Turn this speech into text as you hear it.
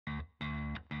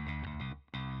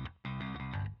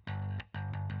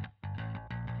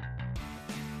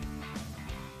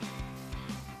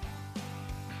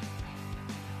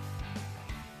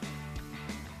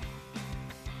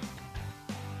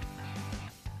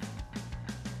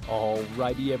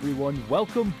Alrighty everyone,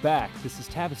 welcome back. This is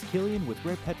Tavis Killian with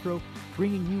Rare Petro,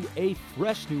 bringing you a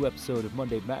fresh new episode of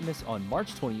Monday Madness on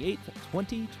March 28th,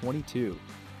 2022.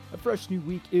 A fresh new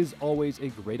week is always a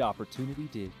great opportunity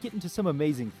to get into some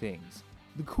amazing things.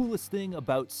 The coolest thing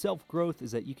about self-growth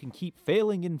is that you can keep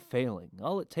failing and failing.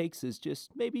 All it takes is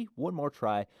just maybe one more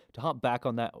try to hop back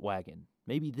on that wagon.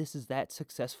 Maybe this is that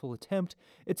successful attempt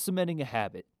at cementing a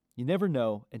habit. You never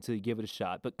know until you give it a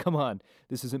shot. But come on,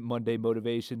 this isn't Monday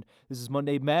Motivation. This is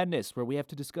Monday Madness, where we have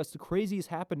to discuss the craziest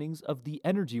happenings of the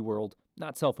energy world,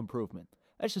 not self-improvement.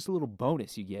 That's just a little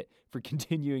bonus you get for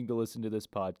continuing to listen to this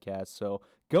podcast. So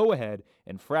go ahead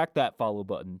and frack that follow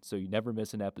button so you never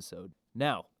miss an episode.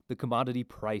 Now, the commodity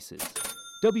prices.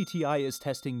 WTI is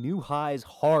testing new highs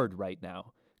hard right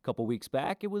now. A couple weeks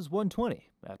back, it was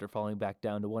 120 after falling back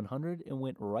down to 100 and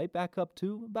went right back up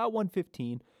to about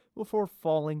 115 before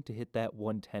falling to hit that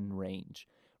 110 range.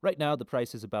 Right now, the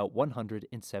price is about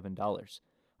 $107.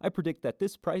 I predict that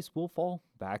this price will fall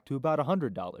back to about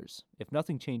 $100. If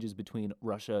nothing changes between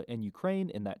Russia and Ukraine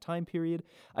in that time period,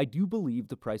 I do believe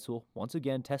the price will once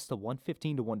again test the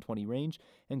 115 to 120 range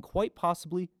and quite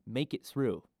possibly make it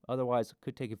through. Otherwise, it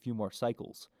could take a few more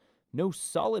cycles. No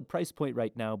solid price point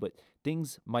right now, but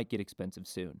things might get expensive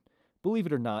soon. Believe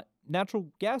it or not,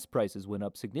 natural gas prices went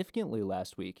up significantly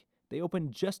last week. They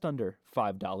opened just under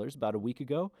 $5 about a week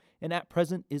ago, and at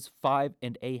present is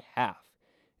 $5.50.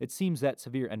 It seems that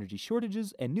severe energy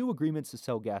shortages and new agreements to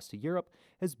sell gas to Europe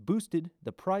has boosted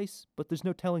the price, but there's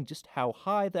no telling just how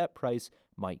high that price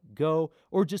might go,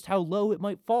 or just how low it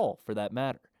might fall for that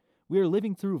matter. We are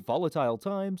living through volatile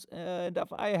times, and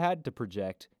if I had to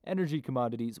project, energy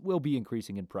commodities will be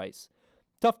increasing in price.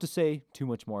 Tough to say too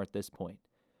much more at this point.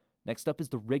 Next up is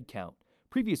the rig count.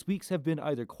 Previous weeks have been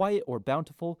either quiet or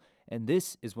bountiful, and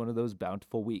this is one of those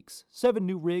bountiful weeks. 7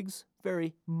 new rigs,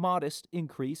 very modest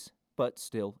increase, but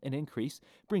still an increase,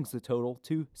 brings the total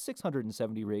to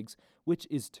 670 rigs, which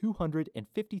is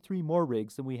 253 more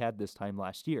rigs than we had this time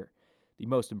last year. The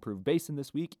most improved basin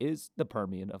this week is the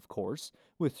Permian, of course,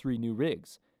 with 3 new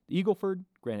rigs. The Eagle Ford,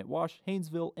 Granite Wash,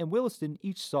 Haynesville, and Williston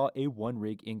each saw a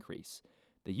 1-rig increase.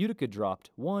 The Utica dropped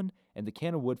 1, and the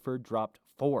Canna Woodford dropped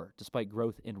 4, despite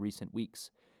growth in recent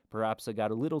weeks. Perhaps I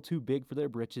got a little too big for their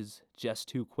britches just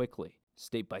too quickly.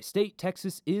 State by state,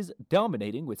 Texas is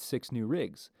dominating with 6 new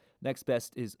rigs. Next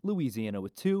best is Louisiana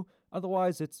with 2,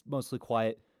 otherwise it's mostly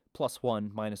quiet,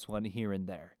 +1, -1 here and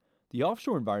there. The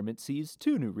offshore environment sees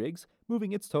 2 new rigs,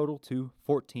 moving its total to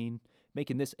 14,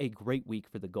 making this a great week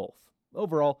for the Gulf.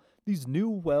 Overall, these new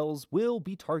wells will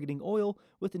be targeting oil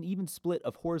with an even split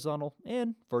of horizontal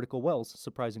and vertical wells,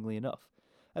 surprisingly enough.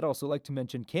 I'd also like to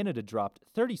mention Canada dropped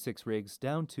 36 rigs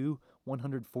down to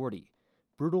 140.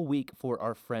 Brutal week for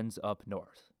our friends up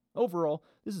north. Overall,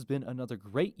 this has been another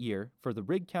great year for the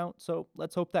rig count, so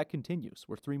let's hope that continues.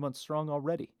 We're 3 months strong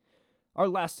already. Our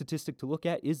last statistic to look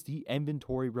at is the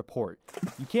inventory report.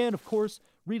 You can, of course,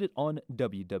 read it on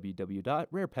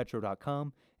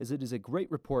www.rarepetro.com, as it is a great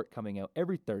report coming out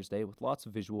every Thursday with lots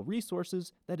of visual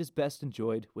resources that is best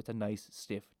enjoyed with a nice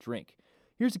stiff drink.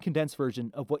 Here's a condensed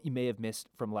version of what you may have missed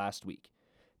from last week.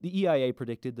 The EIA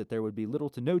predicted that there would be little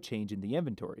to no change in the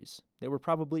inventories. They were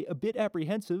probably a bit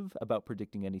apprehensive about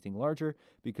predicting anything larger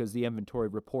because the inventory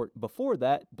report before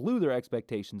that blew their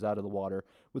expectations out of the water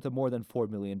with a more than 4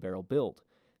 million barrel build.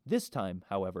 This time,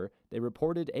 however, they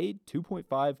reported a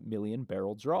 2.5 million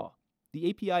barrel draw. The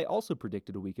API also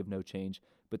predicted a week of no change,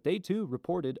 but they too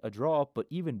reported a draw, but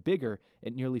even bigger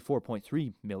at nearly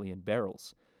 4.3 million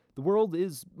barrels. The world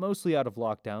is mostly out of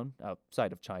lockdown,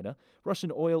 outside of China.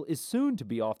 Russian oil is soon to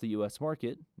be off the U.S.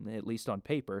 market, at least on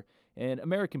paper, and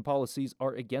American policies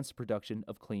are against production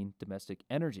of clean domestic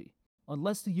energy.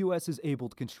 Unless the U.S. is able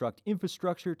to construct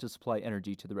infrastructure to supply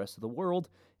energy to the rest of the world,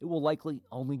 it will likely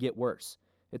only get worse.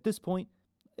 At this point,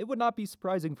 it would not be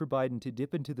surprising for Biden to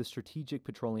dip into the strategic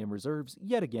petroleum reserves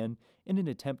yet again in an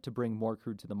attempt to bring more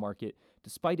crude to the market,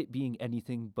 despite it being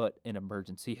anything but an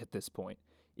emergency at this point.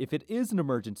 If it is an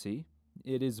emergency,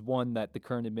 it is one that the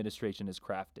current administration has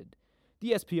crafted.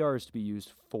 The SPR is to be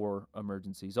used for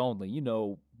emergencies only,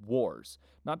 wars,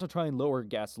 not to try and lower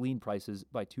gasoline prices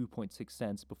by 2.6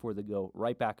 cents before they go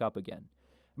right back up again.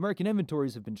 American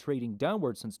inventories have been trading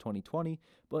downward since 2020,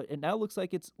 but it now looks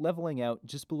like it's leveling out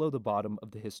just below the bottom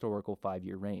of the historical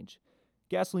 5-year range.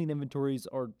 Gasoline inventories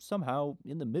are somehow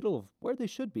in the middle of where they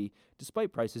should be,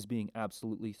 despite prices being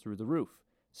absolutely through the roof.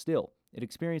 Still, it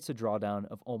experienced a drawdown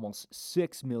of almost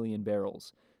 6 million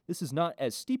barrels. This is not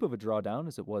as steep of a drawdown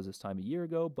as it was this time a year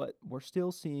ago, but we're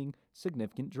still seeing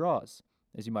significant draws.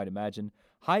 As you might imagine,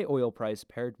 high oil price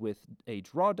paired with a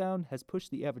drawdown has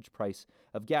pushed the average price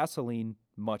of gasoline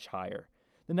much higher.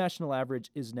 The national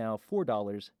average is now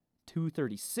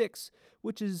 $4.236,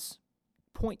 which is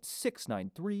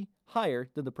 0.693 higher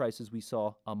than the prices we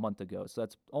saw a month ago. So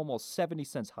that's almost 70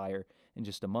 cents higher in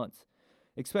just a month.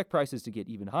 Expect prices to get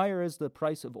even higher as the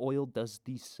price of oil does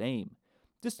the same.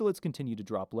 Distillates continue to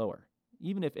drop lower.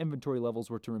 Even if inventory levels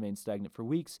were to remain stagnant for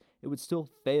weeks, it would still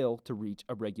fail to reach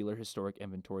a regular historic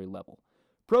inventory level.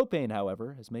 Propane,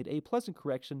 however, has made a pleasant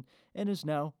correction and is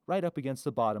now right up against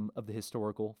the bottom of the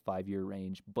historical 5-year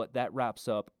range. But that wraps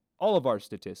up all of our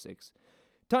statistics.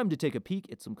 Time to take a peek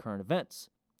at some current events.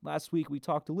 Last week we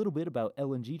talked a little bit about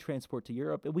LNG transport to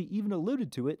Europe, and we even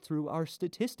alluded to it through our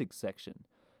statistics section.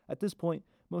 At this point,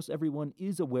 most everyone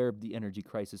is aware of the energy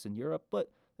crisis in Europe,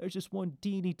 but there's just one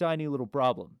teeny tiny little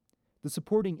problem. The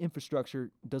supporting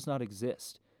infrastructure does not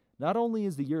exist. Not only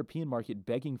is the European market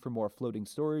begging for more floating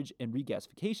storage and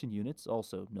regasification units,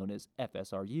 also known as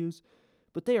FSRUs,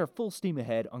 but they are full steam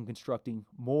ahead on constructing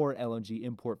more LNG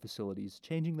import facilities,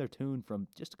 changing their tune from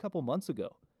just a couple months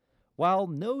ago. While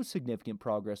no significant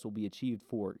progress will be achieved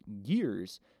for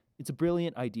years, it's a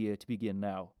brilliant idea to begin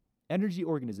now. Energy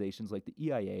organizations like the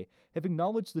EIA have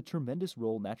acknowledged the tremendous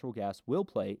role natural gas will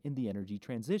play in the energy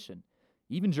transition.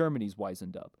 Even Germany's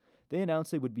wisened up. They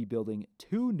announced they would be building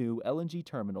 2 new LNG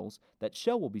terminals that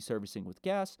Shell will be servicing with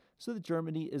gas so that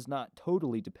Germany is not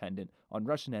totally dependent on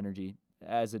Russian energy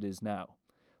as it is now.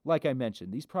 Like I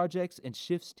mentioned, these projects and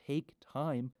shifts take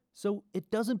time, so it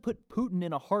doesn't put Putin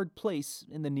in a hard place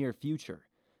in the near future.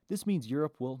 This means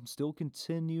Europe will still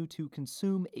continue to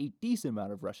consume a decent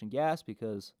amount of Russian gas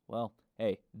because, well,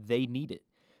 hey, they need it.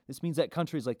 This means that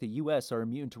countries like the US are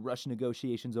immune to Russian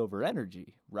negotiations over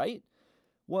energy, right?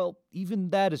 Well, even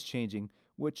that is changing,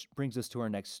 which brings us to our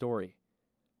next story.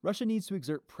 Russia needs to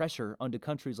exert pressure onto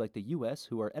countries like the US,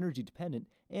 who are energy dependent,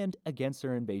 and against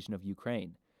their invasion of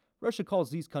Ukraine. Russia calls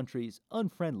these countries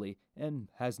unfriendly and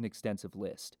has an extensive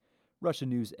list. Russian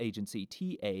news agency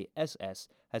TASS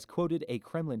has quoted a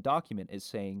Kremlin document as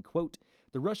saying, quote,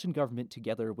 "The Russian government,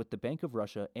 together with the Bank of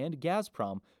Russia and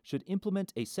Gazprom, should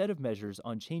implement a set of measures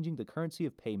on changing the currency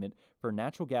of payment for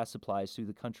natural gas supplies to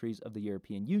the countries of the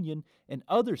European Union and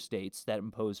other states that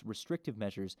impose restrictive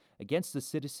measures against the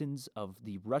citizens of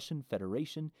the Russian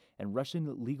Federation and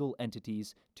Russian legal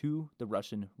entities to the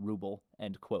Russian ruble,"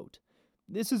 end quote.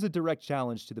 This is a direct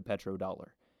challenge to the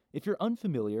petrodollar. If you're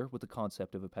unfamiliar with the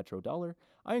concept of a petrodollar,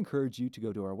 I encourage you to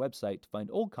go to our website to find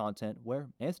old content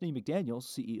where Anthony McDaniel,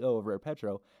 CEO of Rare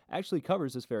Petro, actually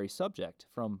covers this very subject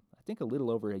from, I think, a little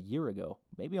over a year ago,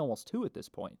 maybe almost 2 at this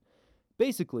point.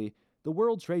 Basically, the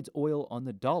world trades oil on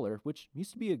the dollar, which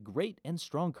used to be a great and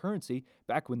strong currency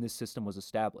back when this system was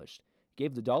established. It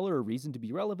gave the dollar a reason to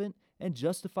be relevant and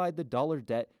justified the dollar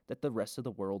debt that the rest of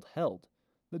the world held.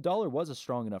 The dollar was a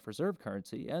strong enough reserve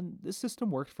currency, and this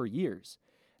system worked for years.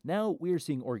 Now we are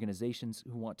seeing organizations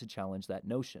who want to challenge that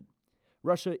notion.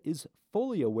 Russia is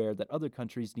fully aware that other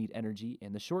countries need energy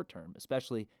in the short term,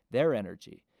 especially their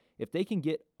energy. If they can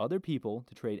get other people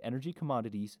to trade energy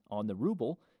commodities on the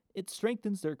ruble, it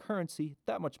strengthens their currency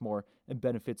that much more and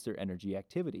benefits their energy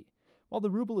activity. While the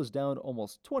ruble is down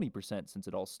almost 20% since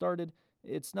it all started,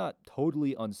 it's not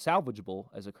totally unsalvageable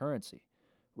as a currency.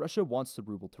 Russia wants the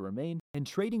ruble to remain, and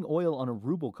trading oil on a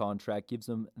ruble contract gives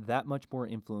them that much more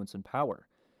influence and power.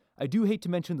 I do hate to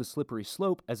mention the slippery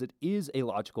slope, as it is a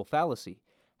logical fallacy.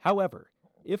 However,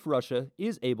 if Russia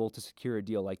is able to secure a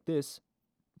deal like this,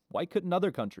 why couldn't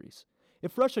other countries?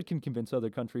 If Russia can convince other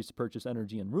countries to purchase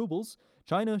energy in rubles,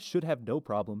 China should have no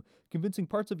problem convincing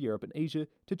parts of Europe and Asia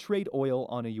to trade oil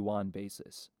on a yuan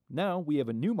basis. Now we have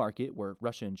a new market where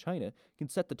Russia and China can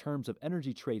set the terms of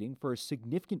energy trading for a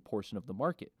significant portion of the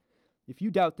market. If you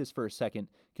doubt this for a second,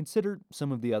 consider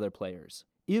some of the other players.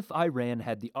 If Iran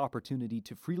had the opportunity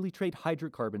to freely trade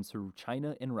hydrocarbons through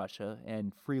China and Russia,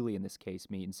 and freely in this case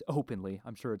means openly,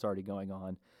 I'm sure it's already going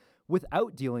on,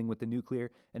 without dealing with the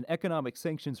nuclear and economic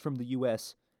sanctions from the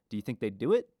US, do you think they'd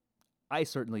do it? I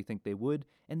certainly think they would,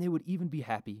 and they would even be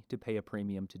happy to pay a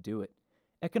premium to do it.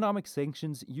 Economic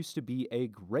sanctions used to be a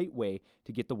great way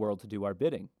to get the world to do our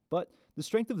bidding, but the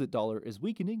strength of the dollar is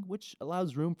weakening, which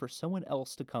allows room for someone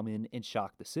else to come in and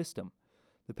shock the system.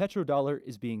 The petrodollar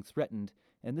is being threatened,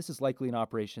 and this is likely an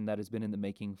operation that has been in the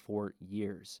making for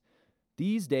years.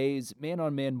 These days,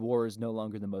 man-on-man war is no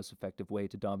longer the most effective way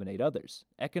to dominate others.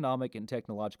 Economic and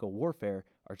technological warfare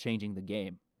are changing the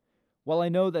game. While I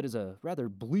know that is a rather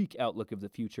bleak outlook of the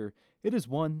future, it is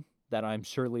one that I'm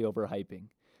surely overhyping.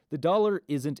 The dollar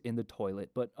isn't in the toilet,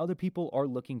 but other people are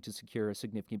looking to secure a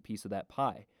significant piece of that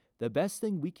pie. The best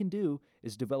thing we can do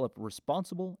is develop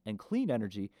responsible and clean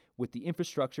energy with the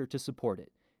infrastructure to support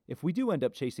it. If we do end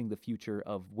up chasing the future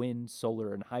of wind,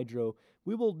 solar, and hydro,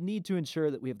 we will need to ensure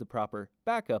that we have the proper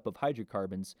backup of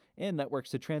hydrocarbons and networks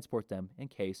to transport them in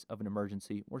case of an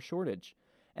emergency or shortage.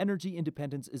 Energy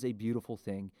independence is a beautiful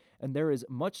thing, and there is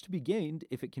much to be gained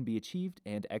if it can be achieved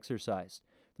and exercised.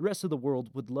 The rest of the world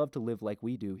would love to live like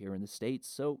we do here in the States,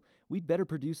 so we'd better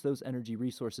produce those energy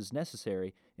resources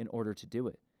necessary in order to do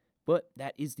it. But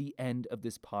that is the end of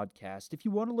this podcast. If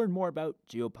you want to learn more about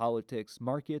geopolitics,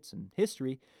 markets, and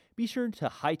history, be sure to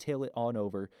hightail it on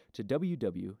over to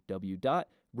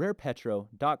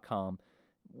www.rarepetro.com.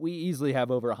 We easily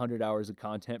have over 100 hours of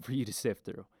content for you to sift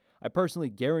through. I personally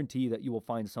guarantee that you will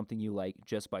find something you like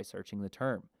just by searching the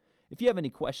term. If you have any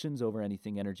questions over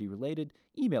anything energy related,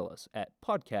 email us at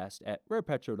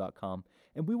podcast@rarepetro.com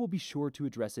and we will be sure to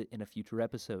address it in a future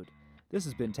episode. This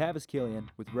has been Tavis Killian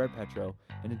with Rare Petro,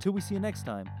 and until we see you next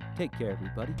time, take care,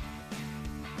 everybody.